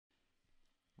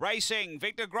Racing,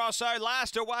 Victor Grosso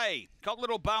last away. Got a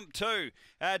little bump too.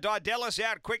 Didelis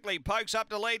out quickly, pokes up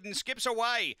to lead and skips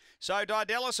away. So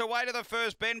Didelis away to the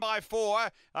first bend by 4.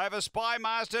 Over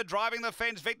Spymaster, driving the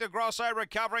fence. Victor Grosso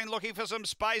recovering, looking for some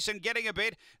space and getting a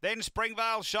bit. Then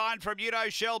Springvale Shine from Udo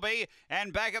Shelby.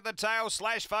 And back at the tail,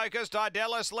 Slash Focus.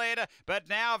 Didelis led, but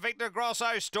now Victor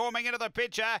Grosso storming into the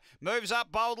picture. Moves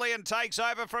up boldly and takes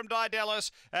over from Didelis.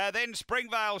 Then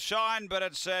Springvale Shine, but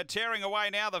it's tearing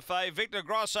away now, the fave. Victor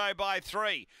Grosso by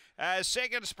 3.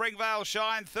 Second, Springvale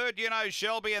Shine. Third,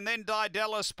 Shelby, and then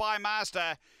Didelis,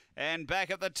 Spymaster. And back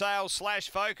at the tail, Slash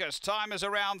Focus. Time is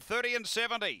around 30 and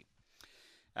 70.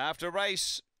 After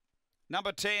race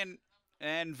number 10,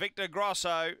 and Victor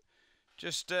Grosso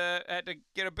just had to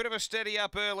get a bit of a steady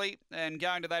up early, and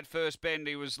going to that first bend,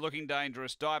 he was looking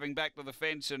dangerous, diving back to the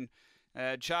fence and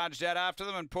charged out after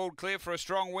them and pulled clear for a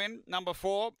strong win. Number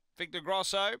 4, Victor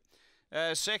Grosso.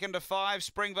 Second to 5,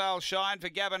 Springvale Shine for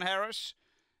Gavin Harris.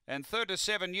 And third to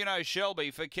 7,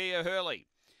 Shelby for Kia Hurley.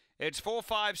 It's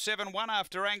 4-5-7-1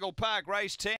 after Angle Park,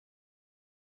 race 10.